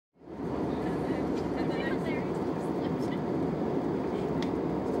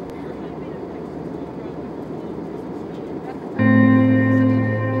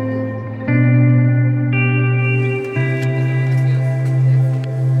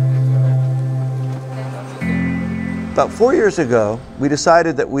About 4 years ago, we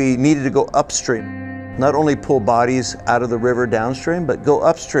decided that we needed to go upstream. Not only pull bodies out of the river downstream, but go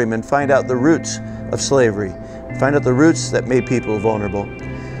upstream and find out the roots of slavery, find out the roots that made people vulnerable.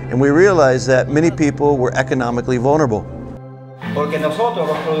 And we realized that many people were economically vulnerable. Porque nosotros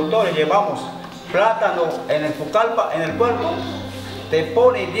los productores llevamos plátano en tu carpa en el puerto, te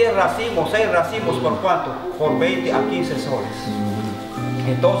ponen 10 racimos, 6 racimos por cuánto, por 20 a 15 soles.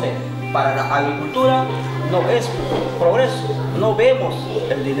 Entonces, para la agricultura no es progreso, no vemos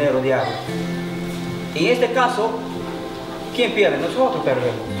el dinero diario. En este caso, ¿quién pierde? Nosotros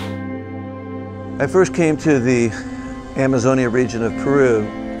perdemos. I first came to the Amazonia region of Peru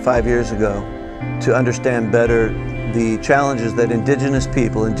 5 years ago to understand better the challenges that indigenous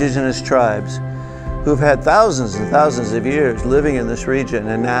people, indigenous tribes, who've had thousands and thousands of years living in this region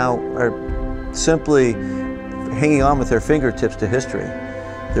and now are simply hanging on with their fingertips to history.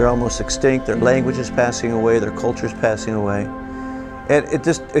 They're almost extinct, their language is passing away, their culture is passing away. And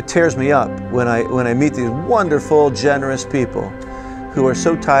it tears me up when I meet these wonderful, generous people who are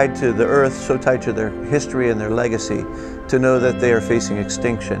so tied to the earth, so tied to their history and their legacy, to know that they are facing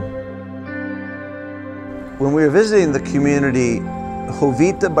extinction. When we were visiting the community,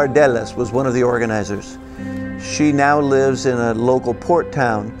 Jovita Bardelas was one of the organizers. She now lives in a local port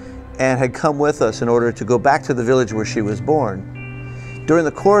town and had come with us in order to go back to the village where she was born. During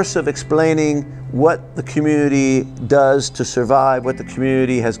the course of explaining what the community does to survive, what the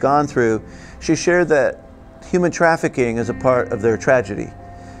community has gone through, she shared that human trafficking is a part of their tragedy,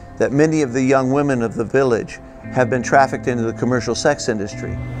 that many of the young women of the village have been trafficked into the commercial sex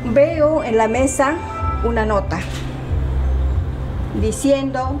industry. Veo en la mesa una nota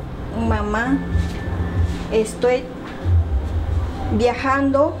diciendo, mamá, estoy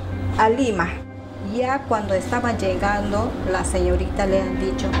viajando a Lima. Ya cuando estaba llegando, la señorita le han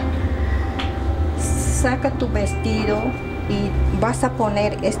dicho, saca tu vestido y vas a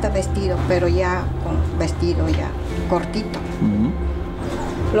poner este vestido, pero ya con vestido ya cortito.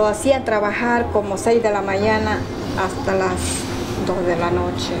 Lo hacían trabajar como 6 de la mañana hasta las 2 de la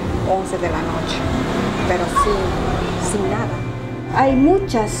noche, 11 de la noche, pero sin nada. Hay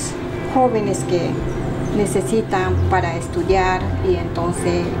muchas jóvenes que necesitan para estudiar y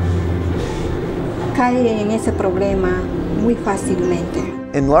entonces caen en ese problema muy fácilmente.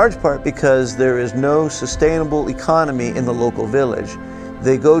 In large part because there is no sustainable economy in the local village.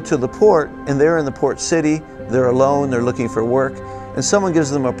 They go to the port and they're in the port city, they're alone, they're looking for work, and someone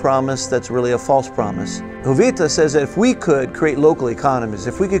gives them a promise that's really a false promise. Jovita says that if we could create local economies,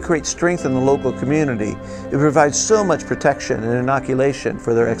 if we could create strength in the local community, it provides so much protection and inoculation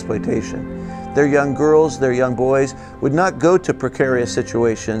for their exploitation. Their young girls, their young boys would not go to precarious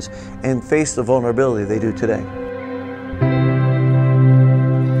situations and face the vulnerability they do today.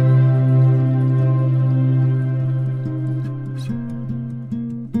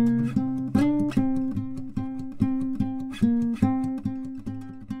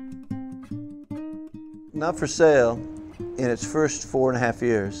 Not for Sale, in its first 4.5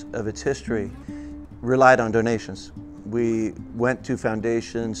 years of its history, relied on donations. We went to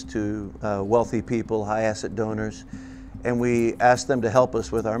foundations, to wealthy people, high asset donors, and we asked them to help us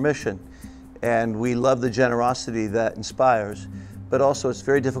with our mission. And we love the generosity that inspires, but also it's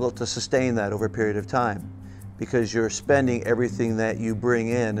very difficult to sustain that over a period of time because you're spending everything that you bring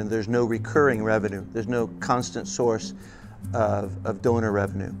in and there's no recurring revenue. There's no constant source of donor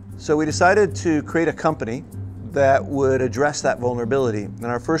revenue. So we decided to create a company that would address that vulnerability. And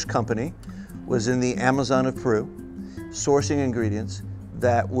our first company was in the Amazon of Peru, sourcing ingredients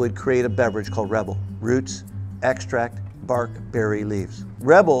that would create a beverage called Rebel. Roots, extract, bark, berry, leaves.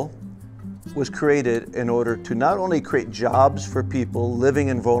 Rebel was created in order to not only create jobs for people living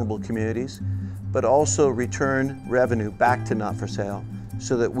in vulnerable communities, but also return revenue back to Not for Sale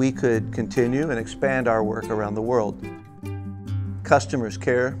so that we could continue and expand our work around the world. Customers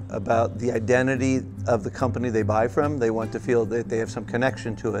care about the identity of the company they buy from. They want to feel that they have some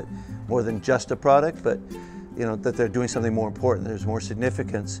connection to it, more than just a product, but that they're doing something more important, there's more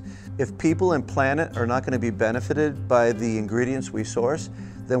significance. If people and planet are not going to be benefited by the ingredients we source,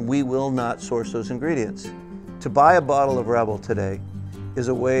 then we will not source those ingredients. To buy a bottle of Rebel today is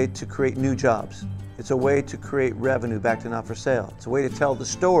a way to create new jobs. It's a way to create revenue back to Not for Sale. It's a way to tell the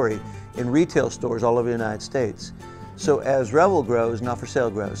story in retail stores all over the United States. So as Rebel grows, Not for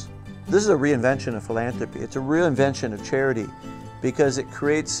Sale grows. This is a reinvention of philanthropy. It's a reinvention of charity because it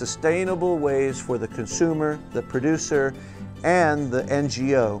creates sustainable ways for the consumer, the producer, and the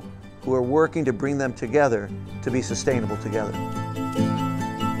NGO who are working to bring them together to be sustainable together.